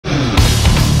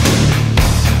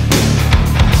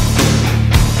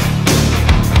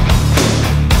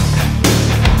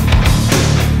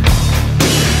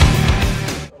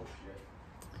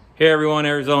Hey everyone,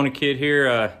 Arizona Kid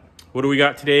here. What do we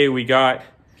got today? We got,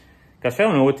 gosh, I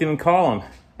don't know what to even call them.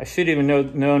 I should even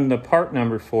known the part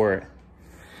number for it.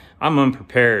 I'm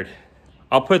unprepared.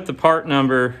 I'll put the part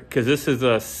number, because this is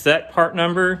a set part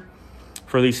number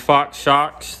for these Fox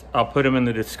shocks. I'll put them in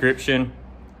the description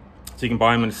so you can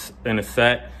buy them in a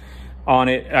set on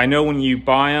it. I know when you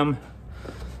buy them,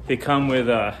 they come with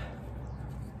a,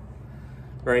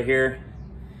 right here,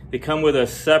 they come with a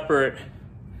separate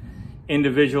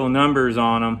individual numbers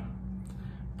on them,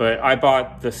 but I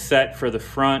bought the set for the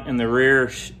front and the rear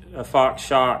Fox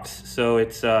shocks, so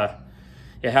it's it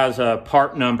has a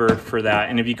part number for that.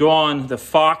 And if you go on the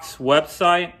Fox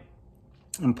website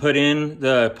and put in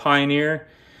the Pioneer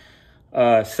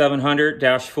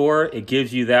 700-4, it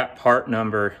gives you that part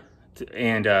number,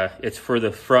 and it's for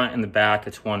the front and the back.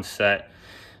 It's one set.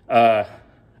 I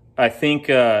think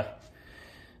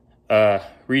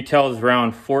retail is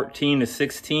around 14 to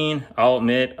 16. I'll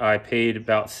admit I paid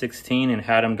about 16 and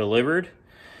had them delivered.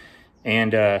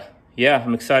 And yeah,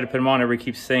 I'm excited to put them on. Everybody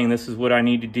keeps saying this is what I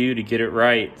need to do to get it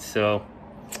right. So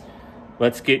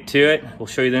let's get to it. We'll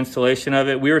show you the installation of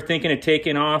it. We were thinking of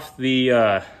taking off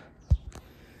the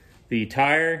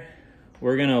tire.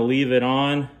 We're gonna leave it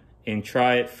on and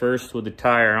try it first with the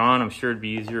tire on. I'm sure it'd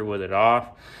be easier with it off,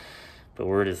 but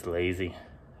we're just lazy.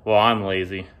 Well, I'm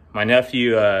lazy. My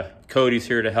nephew, Cody's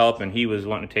here to help, and he was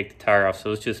wanting to take the tire off,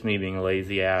 so it's just me being a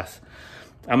lazy ass.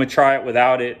 I'm gonna try it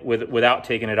without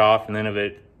taking it off, and then if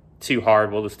it's too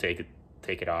hard, we'll just take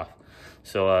it off.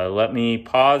 So let me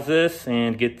pause this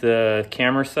and get the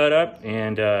camera set up,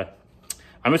 and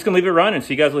I'm just gonna leave it running so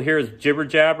you guys will hear us jibber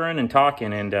jabbering and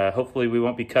talking, and hopefully we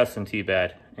won't be cussing too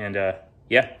bad. And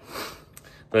yeah,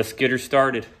 let's get her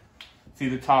started. See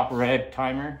the top red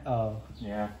timer? Oh.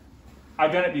 Yeah.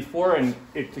 I've done it before, and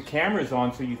the camera's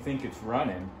on, so you think it's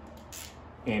running,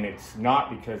 and it's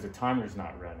not because the timer's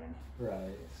not running.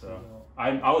 Right. So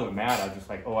I wasn't mad. I was just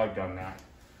like, oh, I've done that.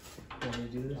 Want me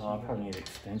to do this? Oh, I'll probably need an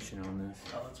extension on this.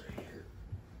 Oh, it's right here.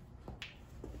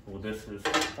 Well, this is.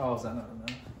 Oh, is that not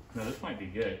enough? No, this might be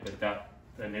good, but that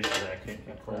initially I couldn't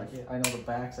get close. I know the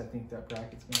backs. I think that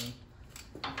bracket's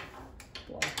gonna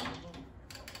block them.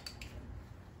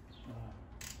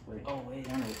 Wait. Oh, wait.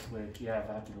 Wait. Yeah, if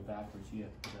I have to go backwards, you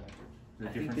have to go backwards. Is it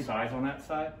a different size on that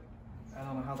side? I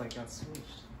don't know how that got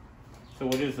switched. So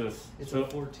what is this? It's a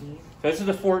 14. This is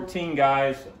a 14,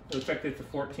 guys. It looks like it's a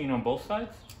 14 on both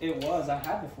sides? It was. I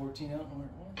had the 14. I don't know where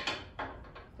it went.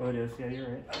 Oh, it is. Yeah, you're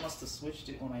right. I must have switched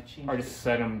it when I changed it. Or just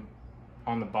set them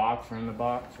on the box or in the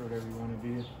box or whatever you want to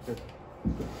do. Good.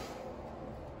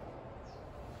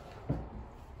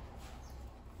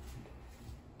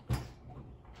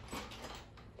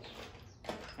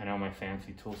 I know my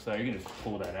fancy tool set. You can just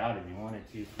pull that out if you wanted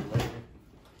to for later.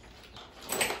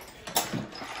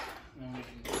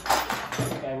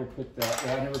 I never put that.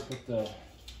 I never put the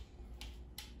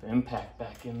impact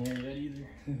back in there yet either.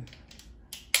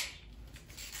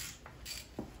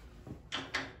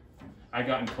 I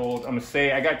got told. I'm gonna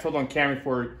say I got told on camera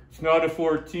before. It's not a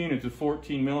 14. It's a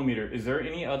 14 millimeter. Is there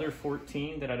any other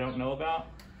 14 that I don't know about?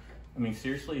 I mean,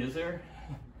 seriously, is there?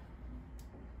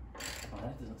 Oh,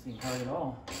 that doesn't seem hard at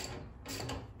all.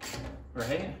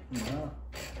 Right? No.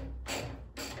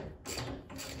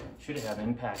 Should have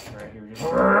impact right here. Just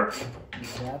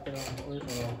tap it on the floor.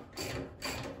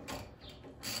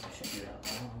 Shouldn't do that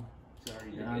long. It's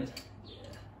already done. Yeah.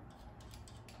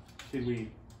 Should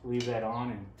we leave that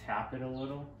on and tap it a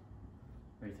little?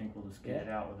 Or do you think we'll just get it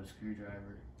out with a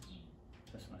screwdriver?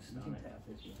 That's my stomach. You can tap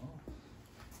it if you want.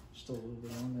 Just a little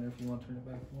bit on there if you want to turn it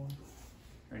back on.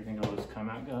 Or do you think it'll just come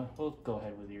out? We'll go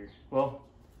ahead with your, well,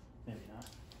 maybe not.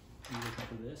 Are you looking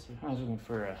for this? Or? I was looking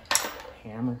for a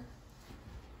hammer.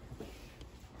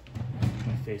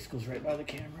 My face goes right by the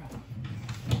camera.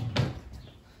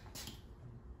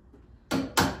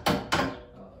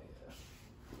 Oh,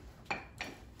 yeah.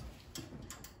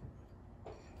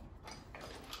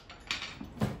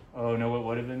 Oh, no, what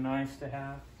would have been nice to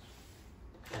have?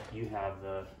 You have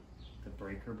the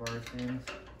breaker bar things.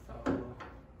 Oh.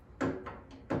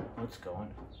 What's going?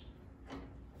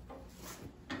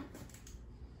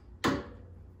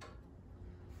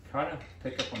 Try to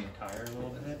pick up on the tire a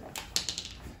little bit.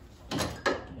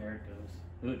 There it goes.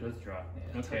 Ooh, it does drop.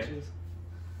 Yeah, okay. Touches.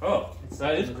 Oh,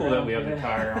 that is cool that we have the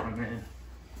tire on, man.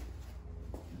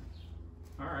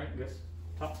 Alright, I guess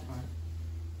top time.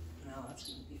 Now that's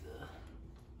gonna be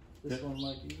this one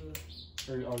might be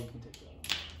the, or oh, you can take that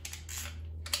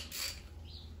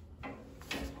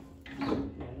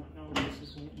one. Yeah, I don't know.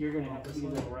 You're gonna have to see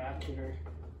the wrap here.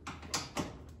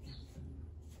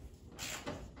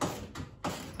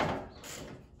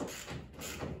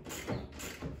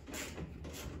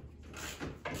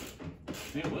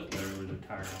 Maybe it was better with the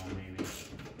tire on, maybe.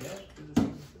 Yeah,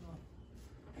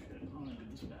 Shit, I'm gonna do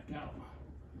this back out.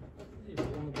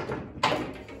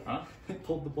 Huh? It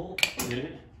pulled the bolt. Did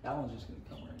it? That one's just gonna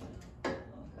come right now.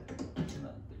 Hold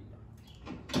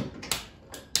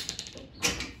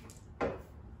on.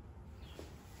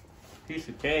 Piece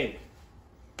of cake.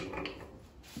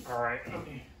 All right,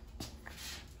 okay.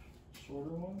 Shorter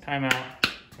one? Time out.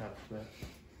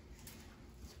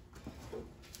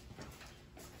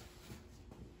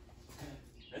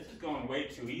 This is going way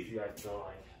too easy, I feel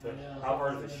like. But Yeah, how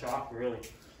hard is the shock, really?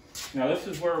 Now, this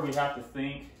is where we have to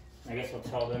think. I guess I'll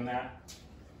tell them that.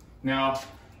 Now,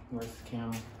 where's the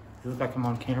camera? Does it look like I'm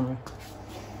on camera?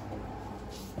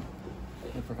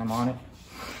 Looks like I'm on it.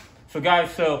 So,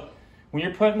 guys, when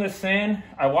you're putting this in,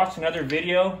 I watched another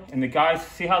video, and the guys,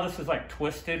 see how this is like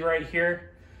twisted right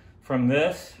here from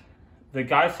this? The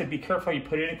guy said be careful how you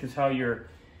put it in, because how your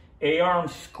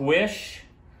A-arms squish,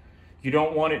 you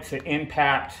don't want it to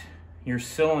impact your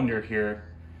cylinder here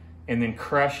and then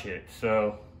crush it.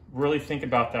 So really think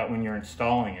about that when you're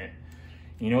installing it.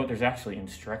 You know what, there's actually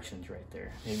instructions right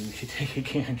there. Maybe you should take a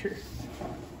gander.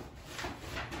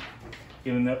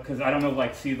 Even though, because I don't know,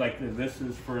 like, see, like this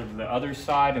is for the other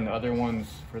side and the other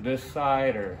one's for this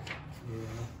side, or. Yeah.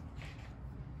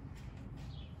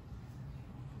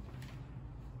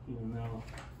 Even though.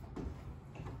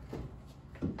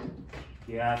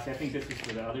 Yeah, see, I think this is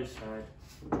for the other side.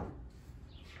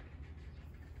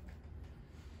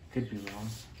 Could be wrong.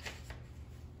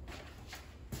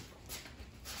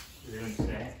 Did it even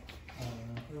say? I don't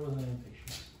know. There wasn't any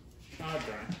pictures. Oh,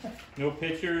 darn. No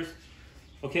pictures.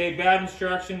 Okay, bad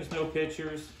instructions, no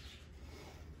pictures.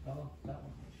 Oh, that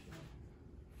one.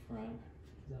 Front.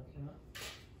 Does that come up?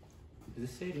 Does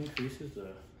this say it increases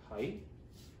the height?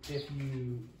 If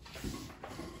you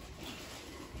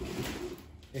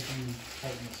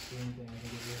tighten the screen thing, I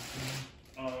think it is.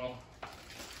 Oh.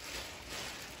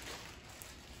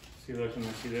 See, look, and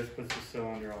see this puts the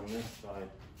cylinder on this side.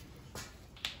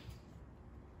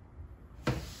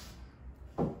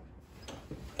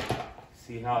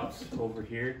 See how it's over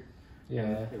here?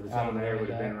 Yeah. If it was on there, it would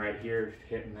have been right here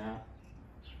hitting that.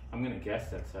 I'm gonna guess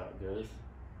that's how it goes.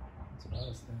 That's what I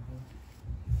was thinking.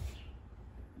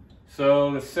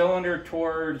 So the cylinder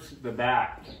towards the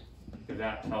back, if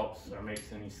that helps or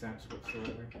makes any sense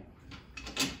whatsoever.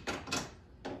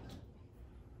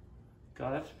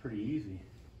 God, that's pretty easy.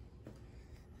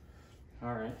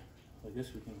 All right, I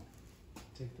guess we can.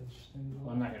 Take those things off.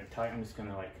 Well, I'm not gonna tighten. I'm just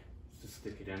gonna like just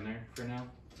stick it in there for now.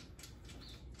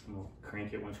 And we'll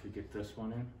crank it once we get this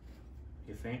one in.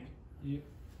 You think? Yep.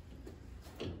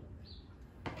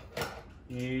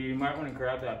 You might want to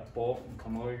grab that bolt and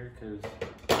come over here, because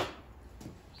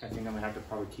I think I'm gonna have to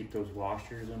probably keep those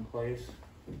washers in place.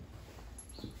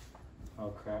 Oh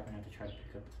crap, I have to try to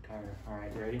pick up the tire. All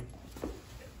right, ready?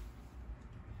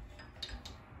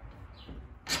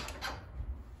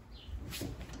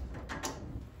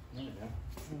 There we go.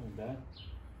 Not bad.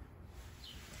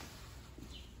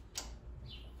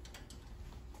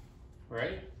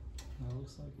 Right? That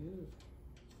looks like it.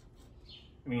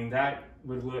 I mean, that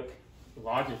would look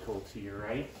logical to you,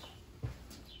 right?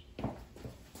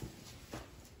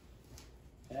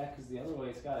 Yeah, because the other way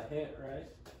it's got to hit, right?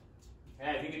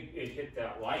 Yeah, I think it hit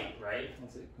that light, right?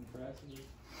 Once it compresses.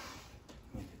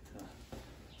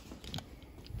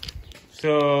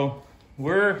 So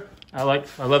I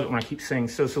love it when I keep saying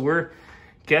so we're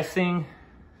guessing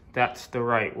that's the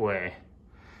right way.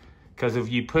 Because if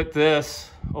you put this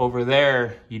over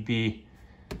there, you'd be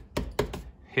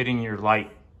hitting your light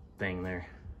thing there.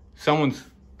 Someone's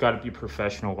got to be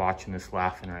professional watching this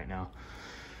laughing right now.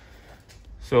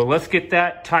 So let's get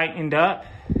that tightened up,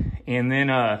 and then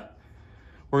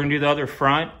we're gonna do the other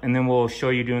front, and then we'll show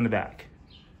you doing the back.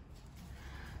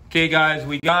 Okay guys,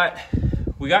 we got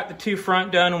the two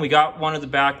front done, and we got one of the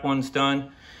back ones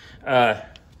done.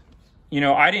 You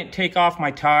know, I didn't take off my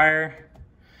tire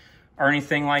or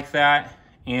anything like that,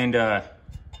 and I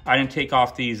didn't take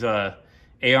off these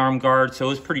A-arm guards, so it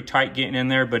was pretty tight getting in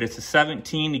there, but it's a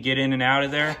 17 to get in and out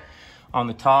of there on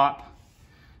the top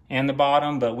and the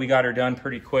bottom, but we got her done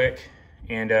pretty quick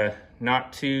and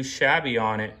not too shabby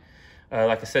on it.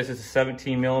 Like I said, it's a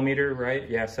 17 millimeter, right?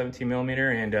 Yeah, 17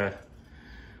 millimeter, and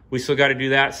we still got to do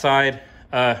that side.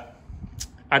 I'd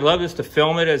love this to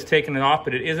film it as taking it off,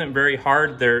 but it isn't very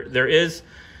hard. There is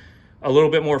a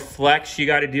little bit more flex you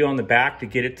got to do on the back to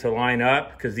get it to line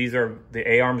up, because the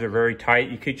A-arms are very tight.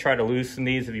 You could try to loosen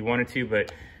these if you wanted to,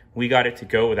 but we got it to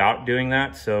go without doing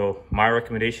that. So my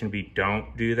recommendation would be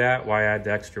don't do that. Why add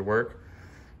the extra work?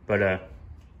 But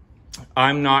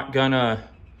I'm not gonna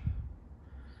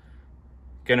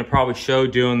Gonna probably show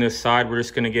doing this side. We're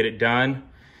just gonna get it done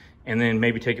and then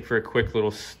maybe take it for a quick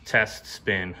little test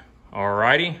spin.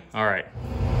 Alrighty? All right.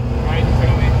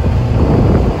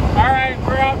 All right,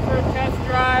 we're out for a test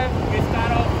drive. We just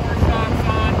got all 4 shocks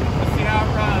on. Let's see how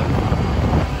it runs.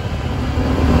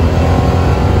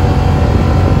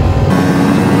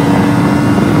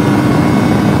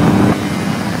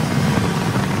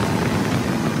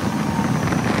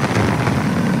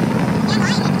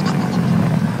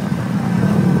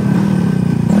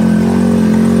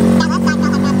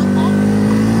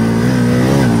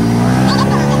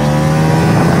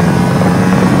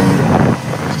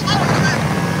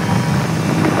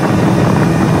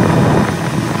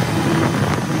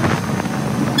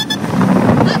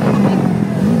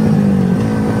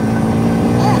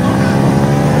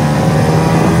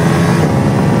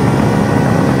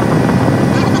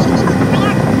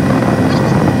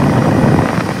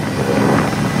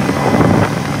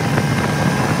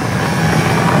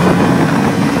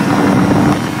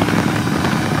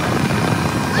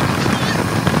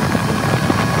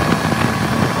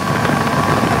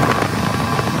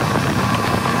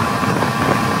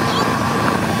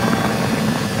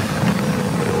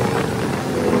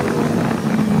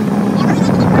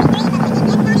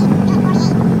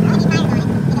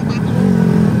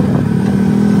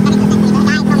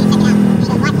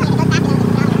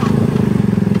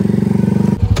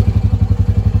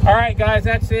 All right, guys,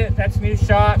 that's it. That's new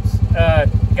shocks.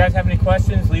 If you guys have any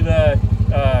questions, leave a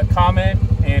comment,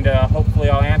 and hopefully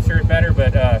I'll answer it better.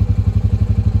 But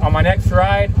on my next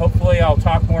ride, hopefully I'll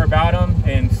talk more about them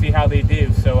and see how they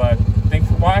do. So thanks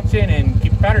for watching, and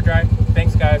keep it powder dry.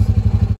 Thanks, guys.